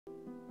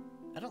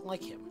I don't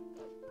like him.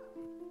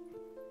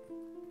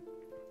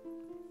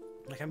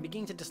 Like, I'm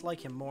beginning to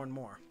dislike him more and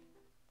more.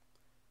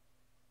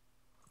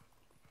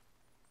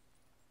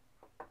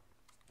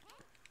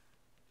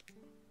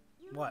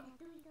 What?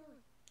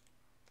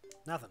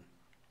 Nothing.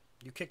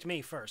 You kicked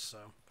me first, so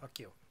fuck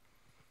you.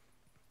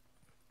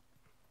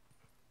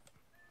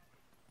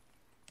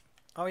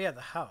 Oh yeah,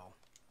 the how.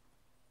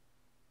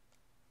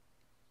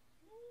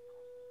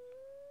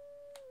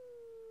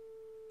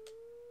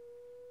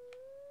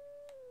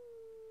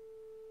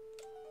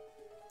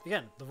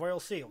 Again, the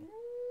royal seal.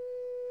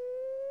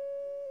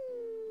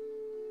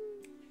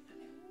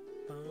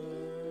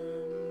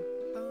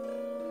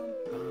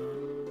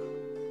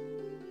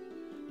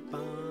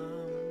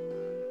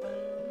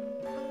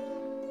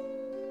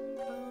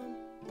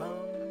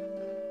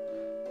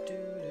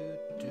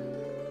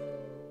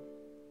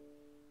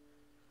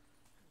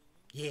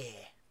 Yeah.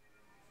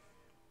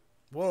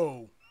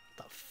 Whoa.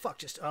 The fuck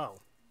just... Oh.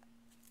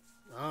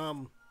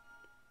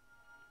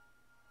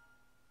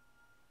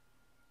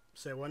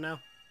 Say what now?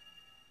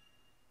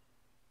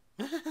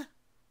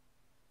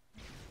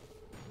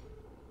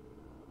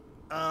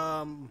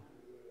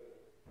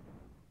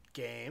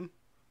 Game.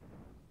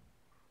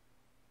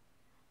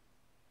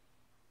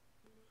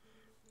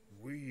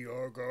 We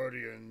are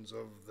guardians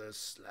of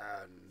this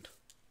land.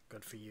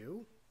 Good for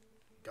you.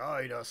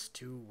 Guide us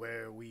to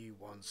where we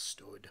once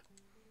stood.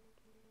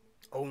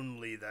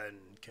 Only then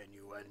can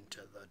you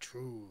enter the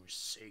true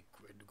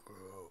sacred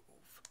grove.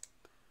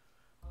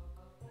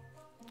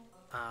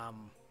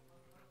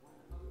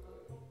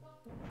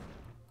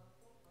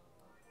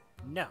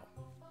 No.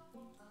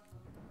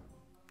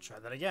 Try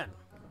that again.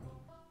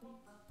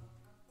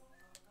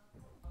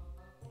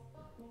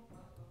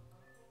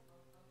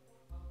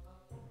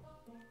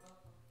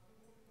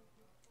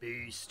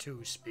 Beast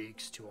who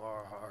speaks to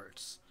our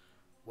hearts.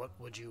 What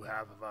would you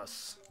have of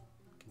us?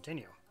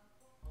 Continue.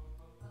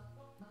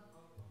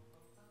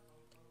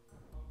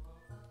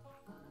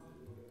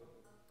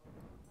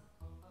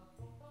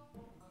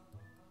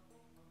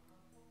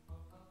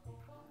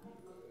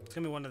 It's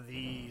gonna be one of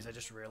these, I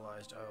just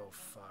realized. Oh,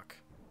 fuck.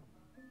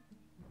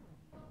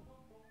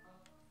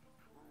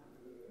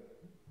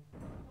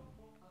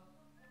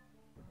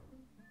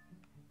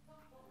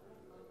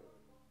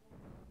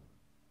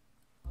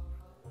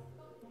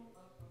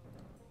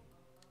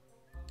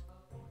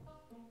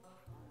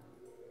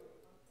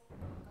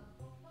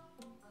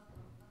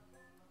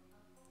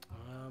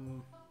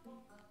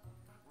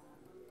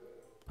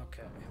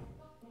 Okay.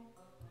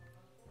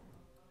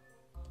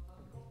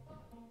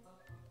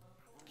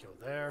 Go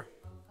there.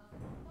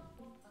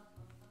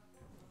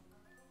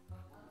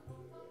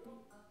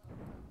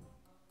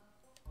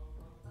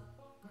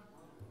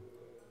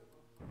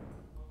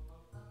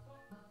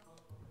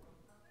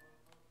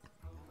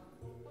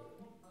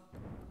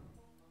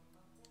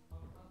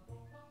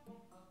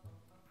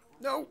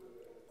 No!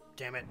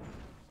 Damn it.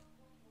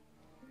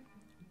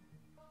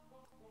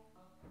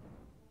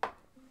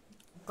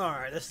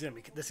 Alright, this is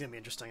gonna be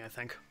interesting, I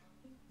think.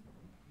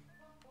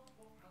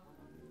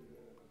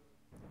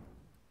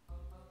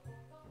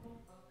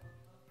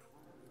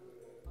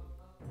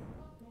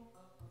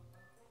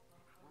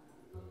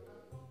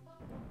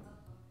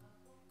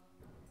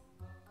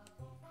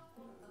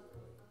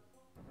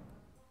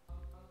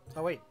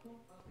 Oh wait.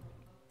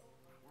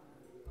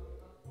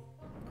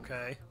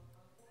 Okay.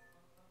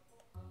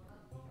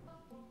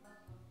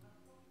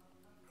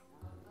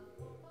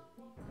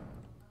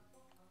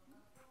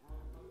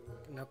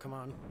 No, come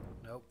on.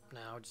 Nope.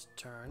 Now just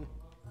turn.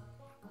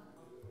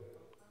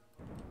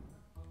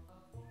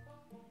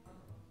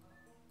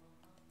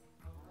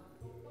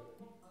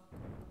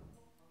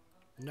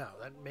 No,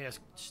 that made us...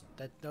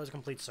 That was a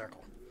complete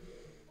circle.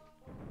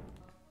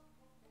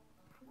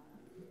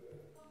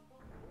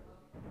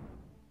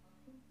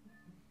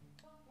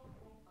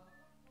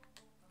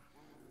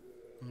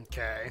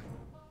 Okay.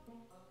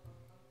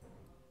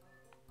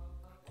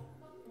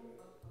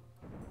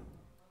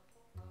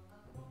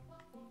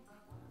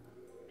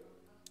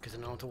 Because I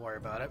don't have to worry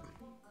about it.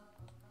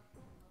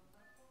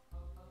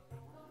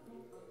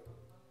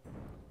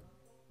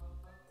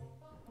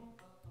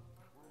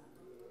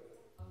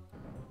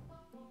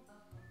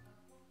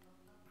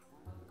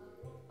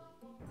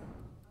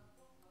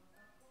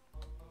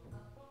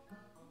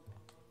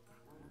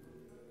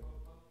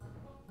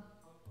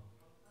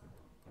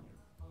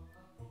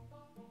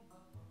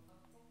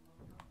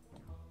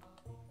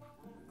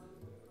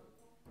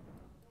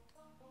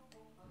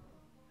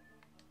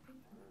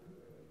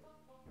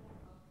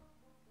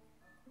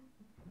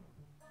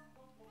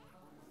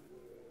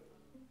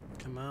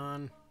 Come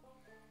on.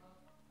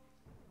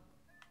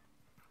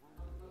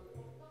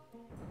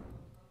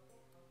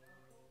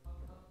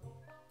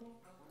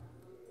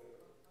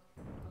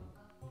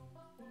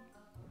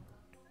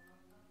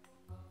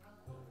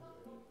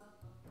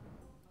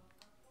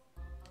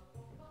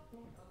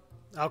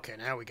 Okay,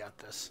 now we got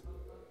this.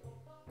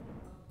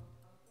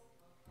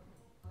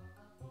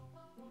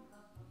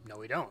 No,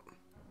 we don't.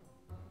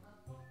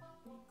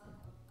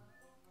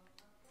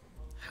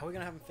 How are we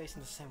gonna have them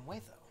facing the same way,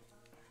 though?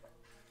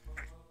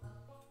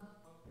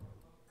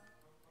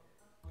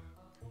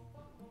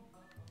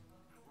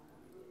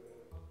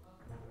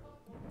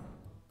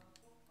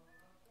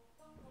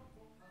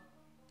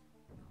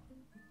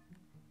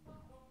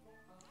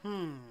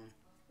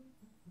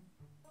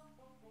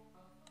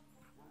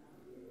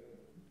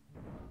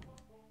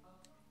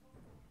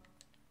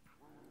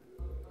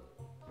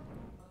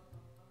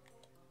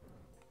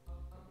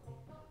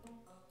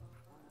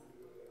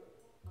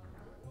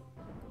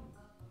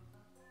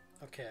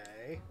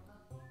 Okay.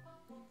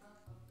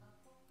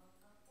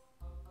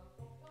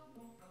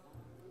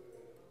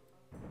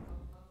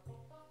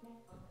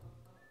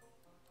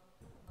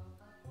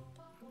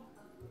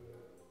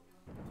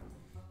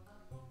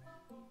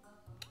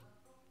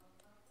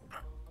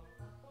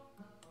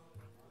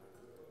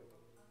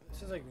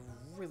 This is like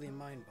really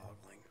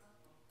mind-boggling.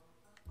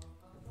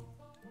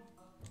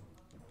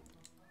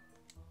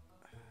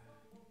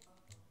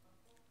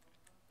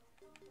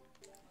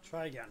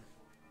 Try again.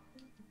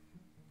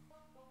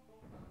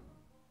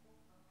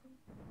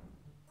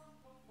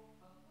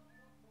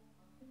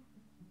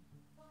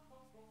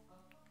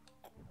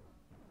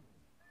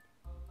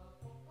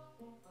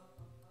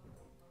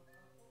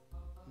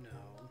 No.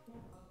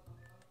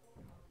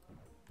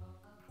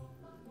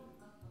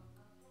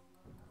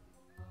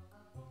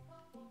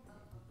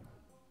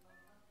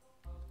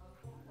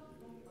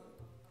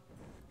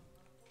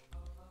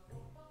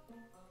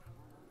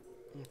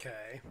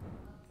 Okay.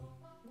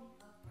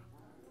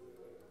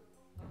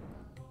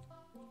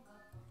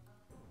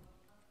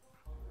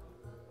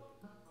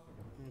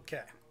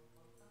 Okay.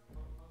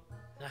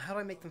 Now how do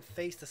I make them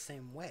face the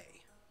same way?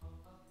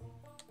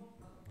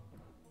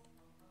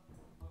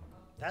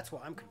 That's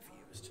why I'm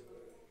confused.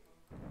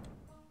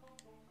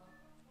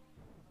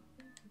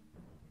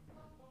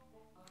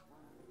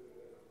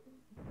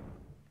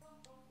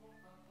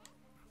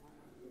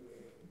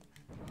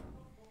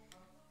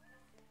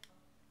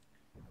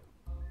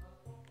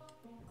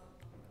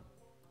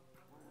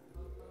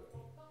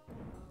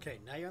 Okay,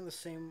 now you're on the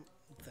same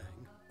thing.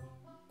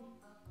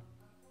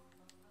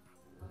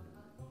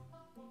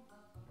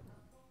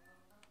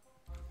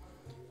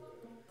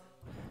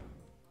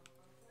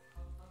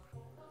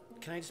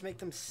 Can I just make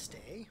them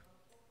stay?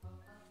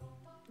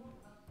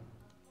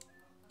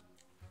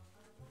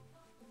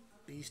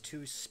 These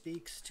two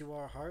speaks to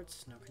our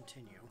hearts. Now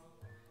continue.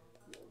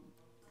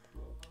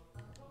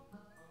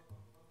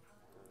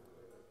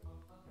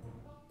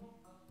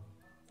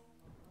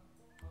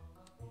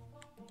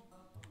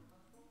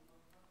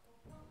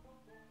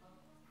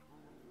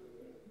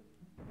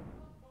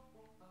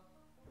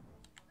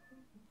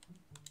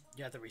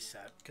 You have to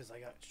reset because I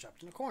got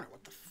trapped in a corner.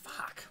 What the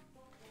fuck?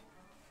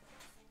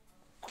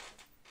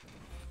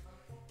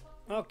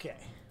 Okay.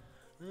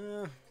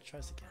 Try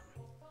this again.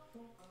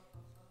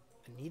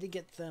 I need to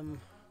get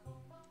them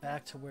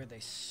back to where they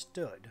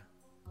stood.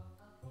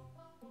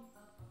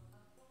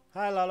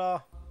 Hi,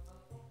 Lala.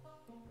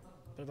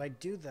 But if I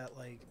do that,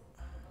 like...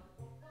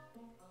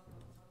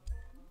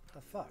 What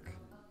the fuck?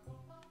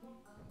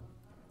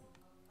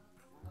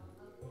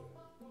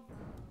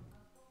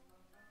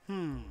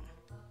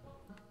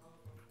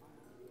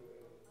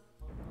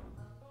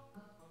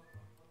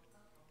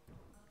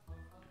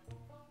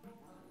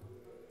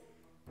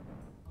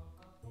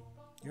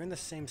 You're in the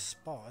same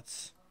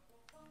spots.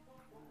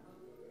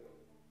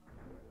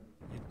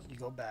 You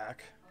go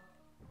back.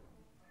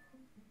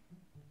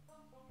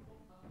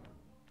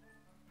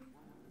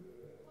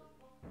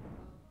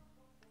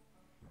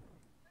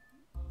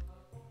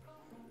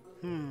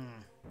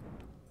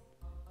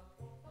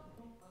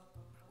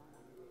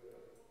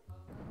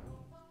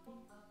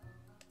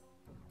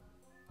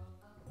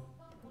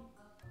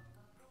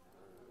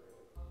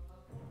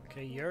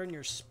 Okay, you're in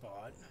your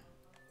spot.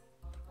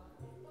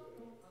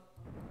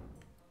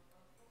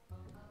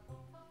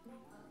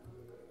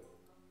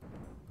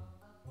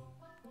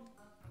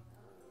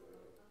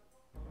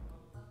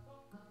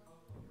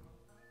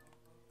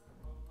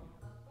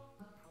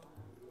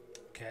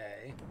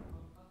 Okay.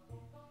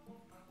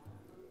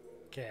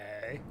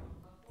 Okay.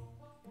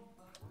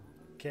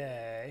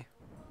 Okay.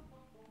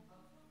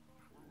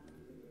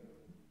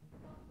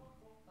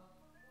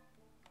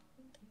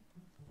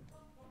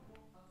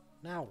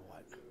 Now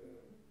what?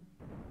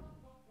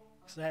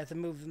 So I have to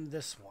move them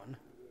this one.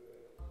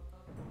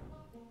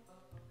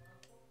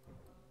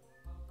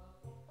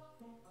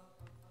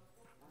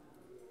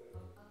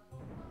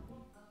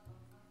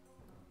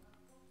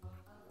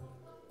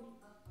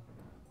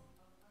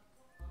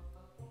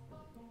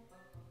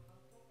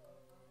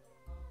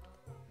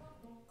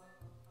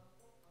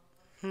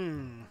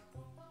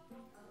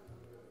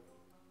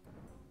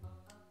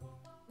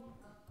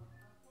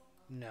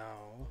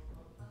 No.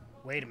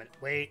 Wait a minute.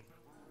 Wait.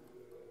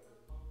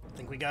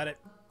 Think we got it.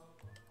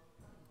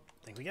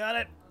 Think we got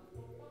it.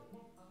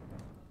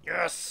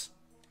 Yes!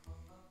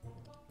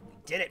 We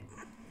did it.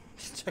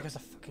 It took us a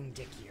fucking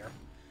dick year.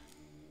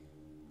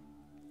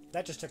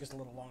 That just took us a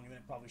little longer than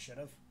it probably should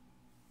have.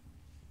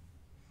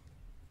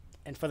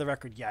 And for the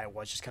record, yeah, I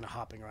was just kind of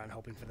hopping around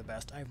hoping for the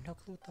best. I have no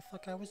clue what the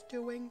fuck I was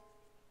doing.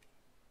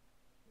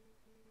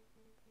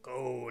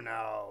 Go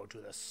now to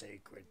the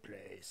sacred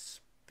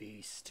place,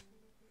 beast.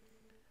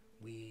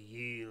 We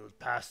yield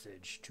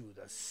passage to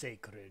the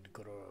sacred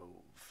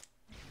grove.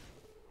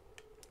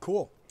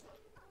 Cool.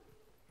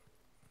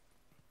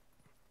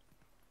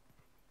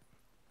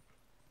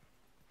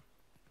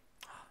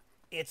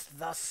 It's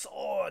the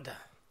sword.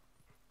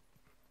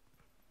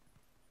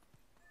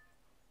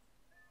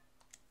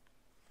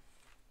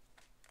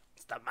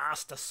 It's the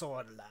master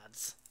sword,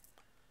 lads.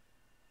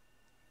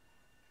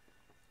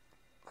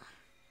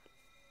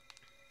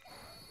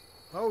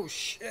 Oh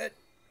shit!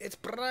 It's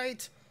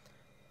bright!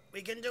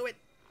 We can do it!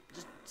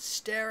 Just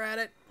stare at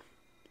it,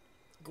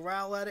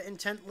 growl at it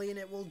intently, and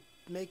it will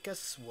make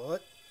us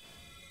what?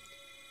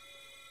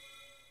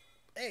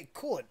 Hey,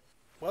 cool it!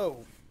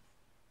 Whoa.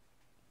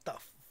 The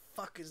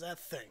fuck is that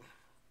thing?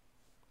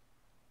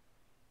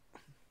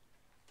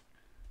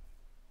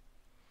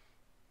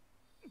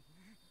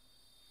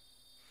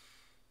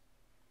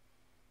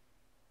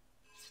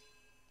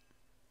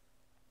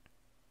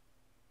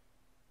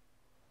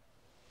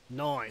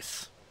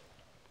 Nice.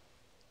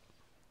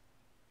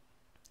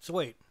 So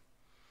wait.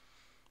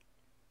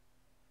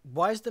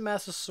 Why is the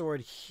Master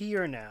Sword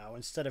here now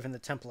instead of in the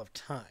Temple of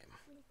Time?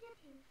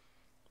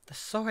 The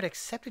sword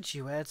accepted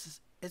you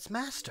as its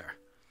master.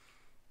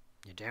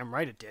 You're damn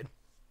right it did.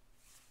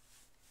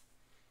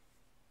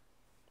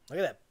 Look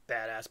at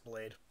that badass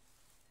blade.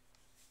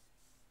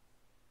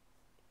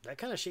 That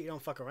kind of shit you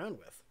don't fuck around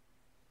with.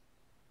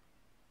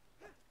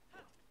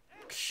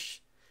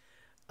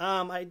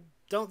 I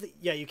don't think...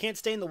 Yeah, you can't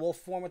stay in the wolf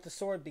form with the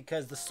sword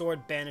because the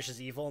sword banishes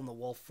evil and the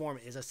wolf form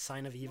is a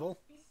sign of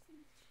evil.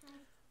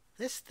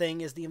 This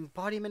thing is the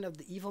embodiment of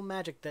the evil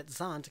magic that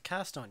Zant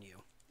cast on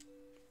you.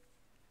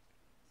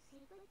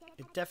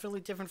 It's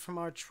definitely different from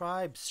our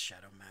tribe's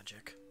shadow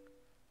magic.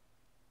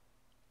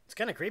 It's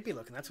kind of creepy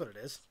looking, that's what it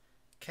is.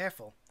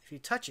 Careful. If you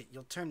touch it,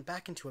 you'll turn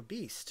back into a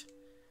beast.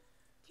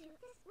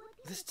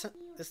 This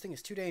thing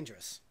is too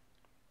dangerous.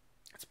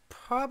 It's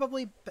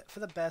probably for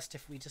the best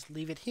if we just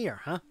leave it here,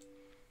 huh?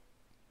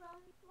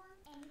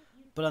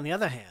 But on the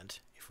other hand,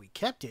 if we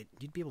kept it,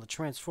 you'd be able to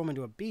transform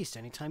into a beast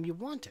anytime you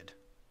wanted.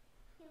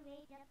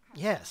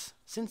 Yes,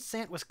 since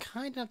Sant was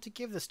kind enough to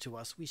give this to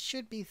us, we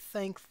should be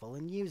thankful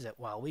and use it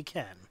while we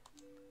can.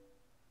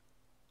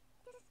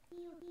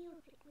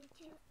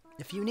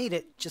 If you need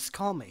it, just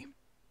call me.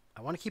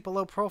 I want to keep a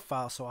low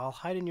profile, so I'll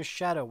hide in your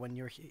shadow when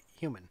you're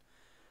human.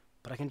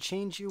 But I can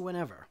change you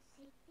whenever.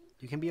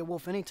 You can be a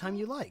wolf anytime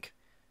you like.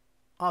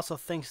 Also,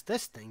 thanks to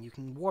this thing, you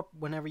can warp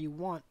whenever you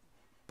want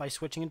by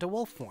switching into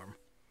wolf form.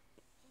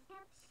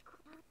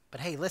 But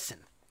hey,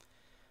 listen.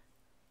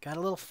 Got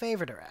a little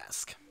favor to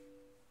ask.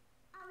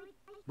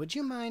 Would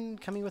you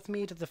mind coming with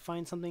me to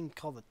find something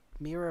called the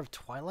Mirror of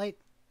Twilight?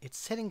 It's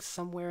sitting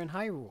somewhere in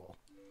Hyrule.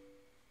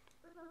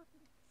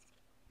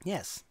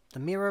 Yes, the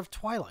Mirror of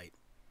Twilight.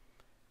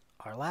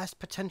 Our last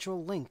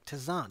potential link to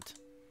Zant.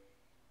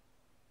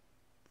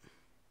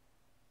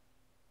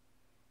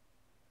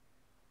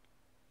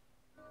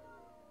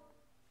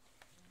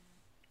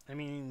 I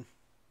mean,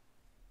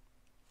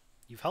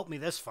 you've helped me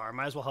this far,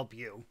 might as well help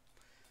you.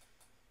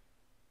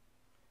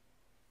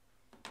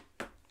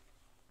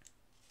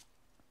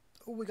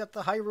 Oh, we got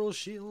the Hyrule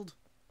shield.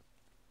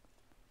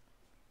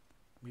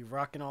 We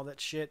rocking all that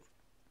shit.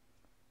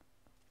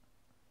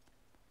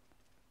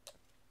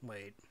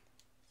 Wait.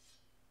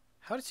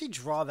 How does he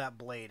draw that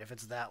blade if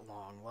it's that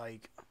long?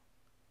 Like,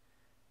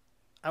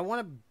 I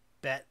want to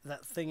bet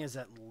that thing is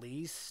at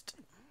least...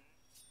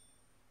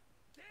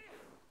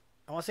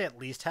 I want to say at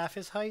least half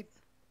his height.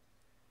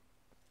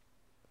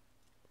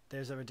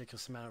 There's a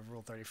ridiculous amount of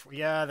Rule 34.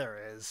 Yeah, there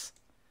is.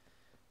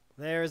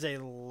 There's a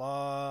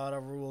lot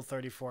of Rule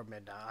 34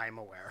 Midna, I'm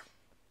aware.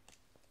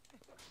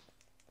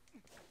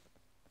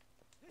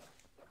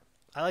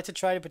 I like to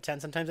try to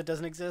pretend sometimes it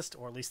doesn't exist,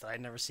 or at least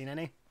I'd never seen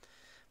any.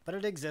 But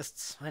it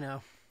exists, I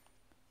know.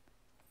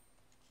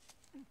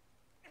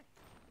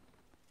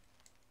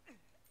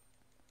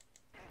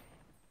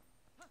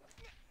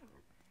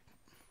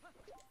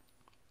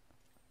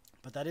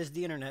 But that is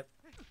the internet.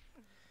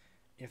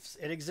 If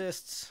it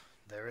exists,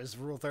 there is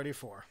Rule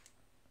 34.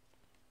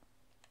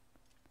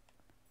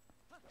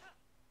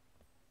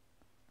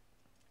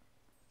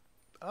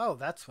 Oh,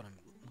 that's what I'm...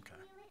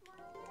 Okay.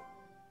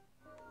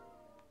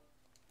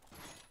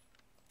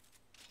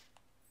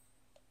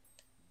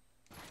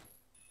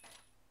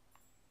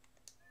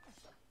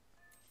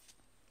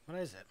 What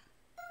is it?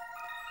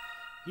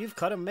 You've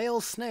caught a male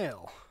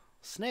snail.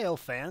 Snail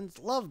fans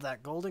love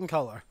that golden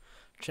color.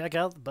 Check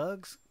out the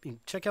bugs.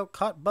 Check out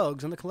caught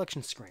bugs on the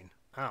collection screen.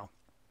 Oh.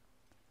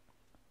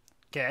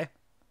 Okay.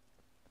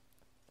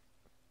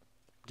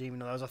 Didn't even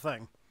know that was a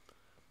thing.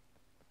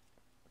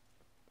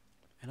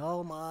 In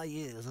all my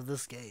years of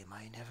this game,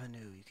 I never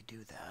knew you could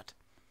do that.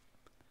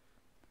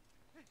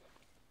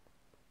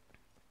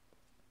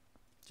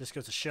 Just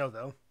goes to show,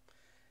 though,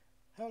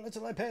 how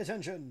little I pay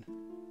attention.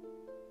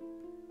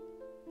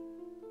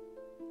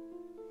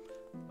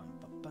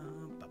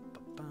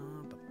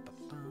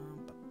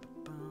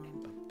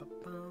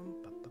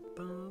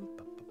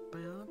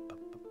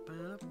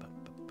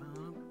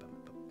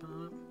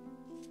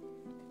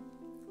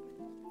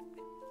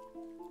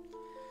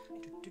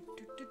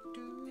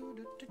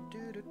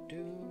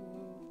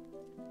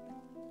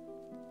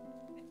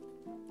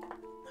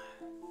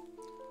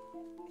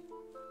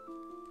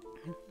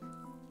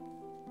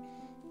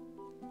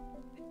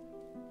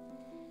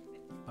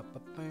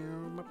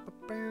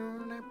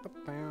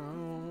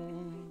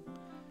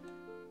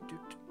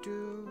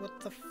 What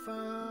the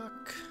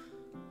fuck?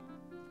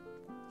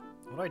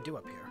 What do I do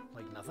up here?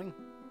 Like nothing?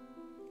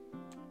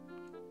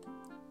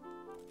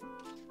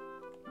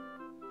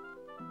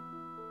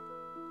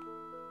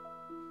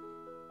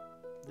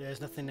 There's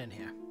nothing in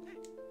here.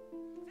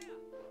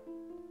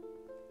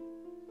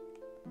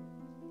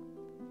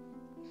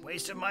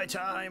 Wasting my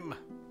time!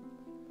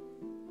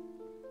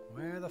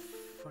 Where the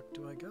fuck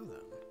do I go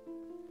then?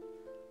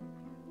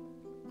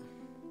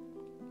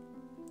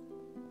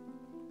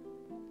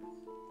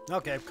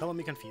 Okay, color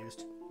me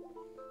confused.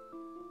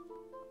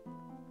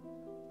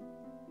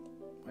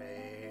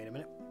 Wait a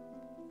minute.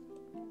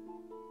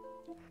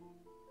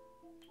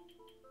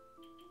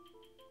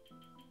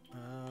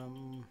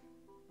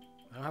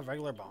 I don't have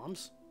regular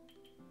bombs.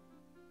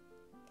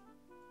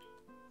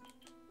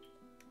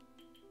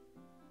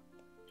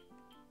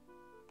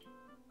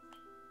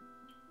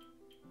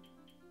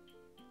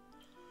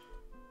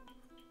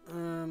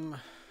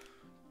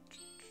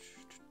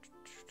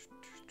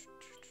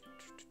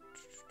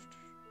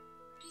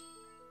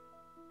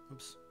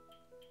 Oops.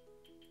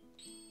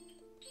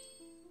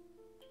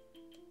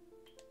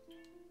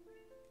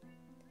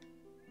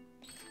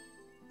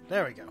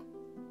 There we go.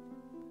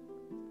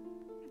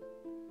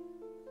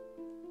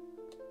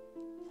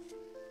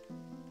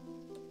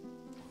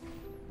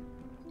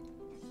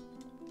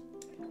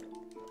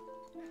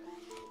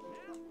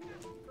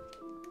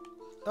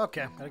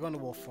 Okay, gotta go into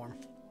wolf form.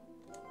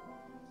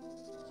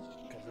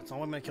 Because that's the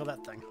only way I'm gonna kill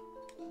that thing.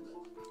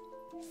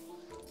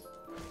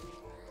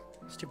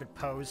 Stupid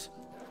pose.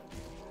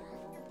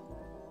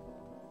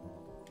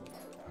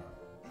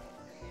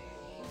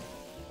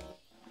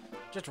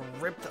 Just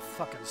rip the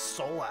fucking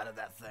soul out of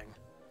that thing.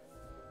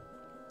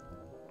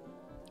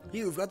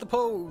 You've got the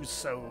pose,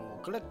 so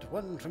collect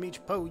one from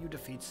each Poe you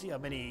defeat. See how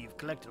many you've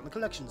collected on the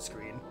collection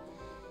screen.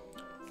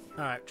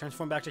 Alright,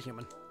 transform back to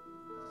human.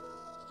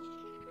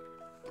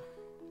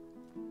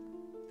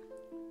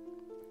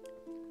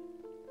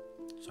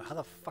 So how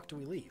the fuck do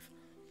we leave?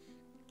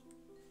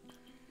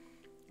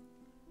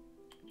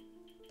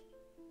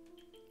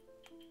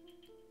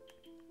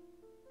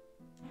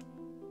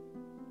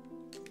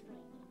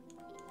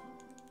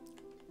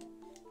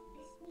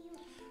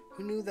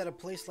 Who knew that a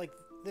place like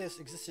this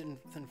existed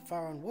in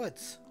far-on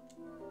woods?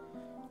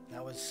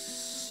 That was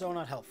so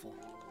not helpful.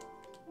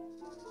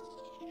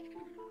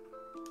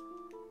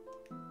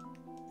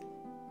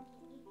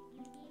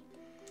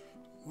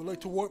 Would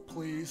like to warp,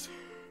 please.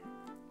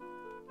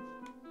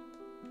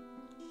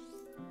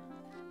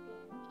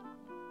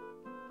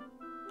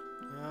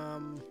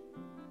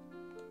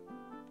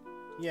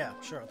 Yeah,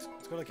 sure.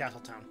 Let's go to Castle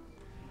Town.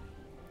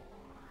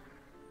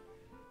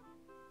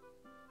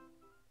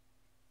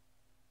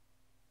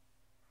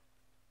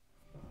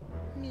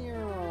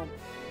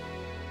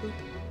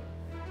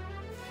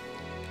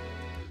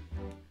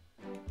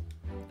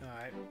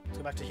 Alright, let's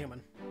go back to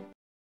human.